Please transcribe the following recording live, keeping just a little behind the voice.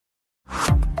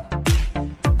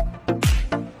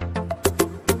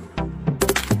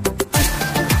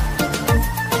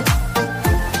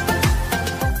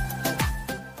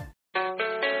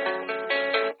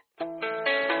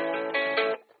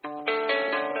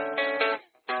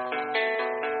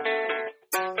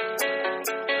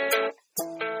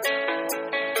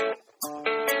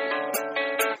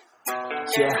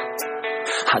yeah.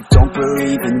 I don't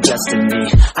believe in destiny,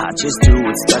 I just do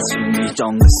what's best for me.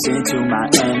 Don't listen to my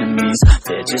enemies,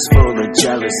 they're just full of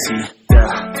jealousy. Yeah,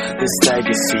 this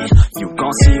legacy, you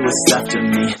gon' see what's left of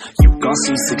me. You gon'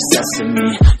 see success in me,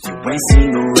 you ain't seen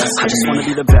the rest of me. I just wanna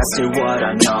be the best at what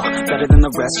I know, better than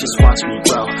the rest, just watch me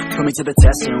grow. Put me to the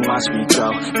test and watch me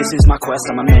grow. This is my quest,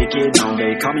 I'ma make it known.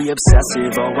 They call me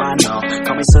obsessive, oh I know.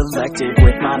 Call me selective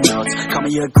with my notes, call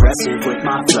me aggressive with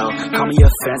my flow, call me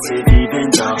offensive even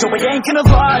though Joe, I ain't gonna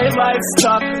lie, life's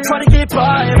tough. Try to get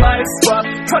by, life's rough.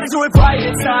 Try to do it right,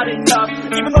 it's not enough.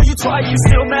 Even though you try, you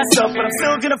still mess up. But I'm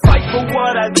still gonna fight for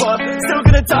what I love, still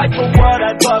gonna die for what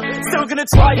I love, still gonna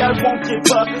try, I won't give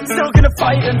up, still gonna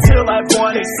fight until I've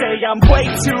won. They say I'm way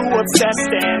too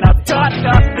obsessed and I've got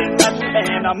nothing left,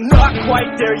 and I'm not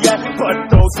quite there yet, but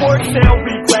those words they'll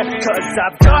regret, cause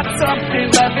I've got something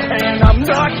left and I'm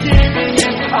not giving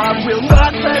in. I will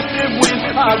not let them win,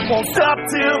 I won't stop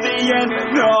till the end,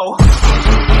 no.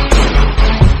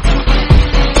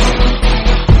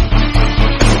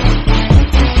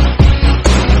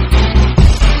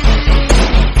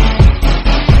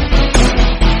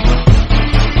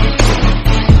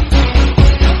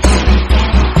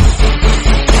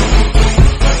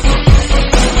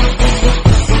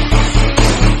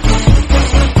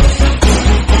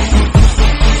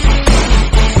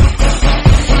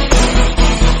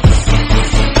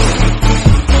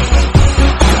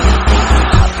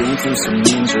 Some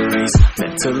injuries,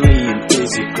 mentally and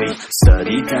physically,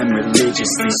 study them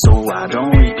religiously so I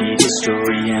don't repeat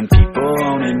history. And people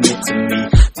won't admit to me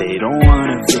they don't want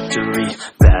a victory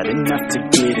bad enough to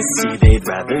get a C, they'd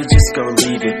rather just go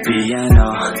leave it be. And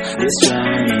oh, this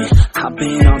journey I've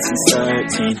been on since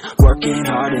 13, working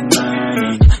hard and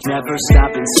learning, never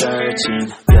stopping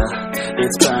searching. Yeah,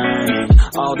 it's burning,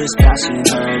 all this passion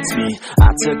hurts me. I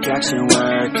took action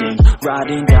working,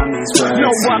 writing down these words.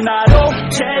 No, I'm not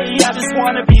okay, I just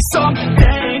wanna be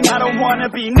something. I don't wanna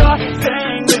be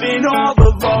nothing, living all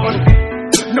alone.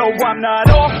 No, I'm not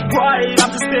alright,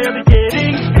 I'm just barely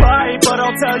getting right, but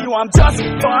I'll tell you I'm just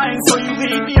fine, so you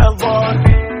leave me alone.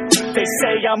 They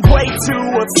say I'm way too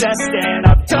obsessed and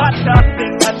I've got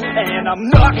nothing left, and I'm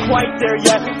not quite there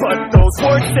yet, but those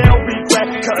words they'll regret,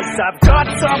 cause I've got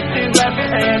something left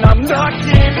and I'm not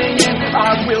giving in.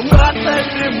 I will not let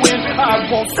them win,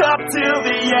 I won't stop till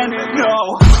the end,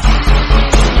 no.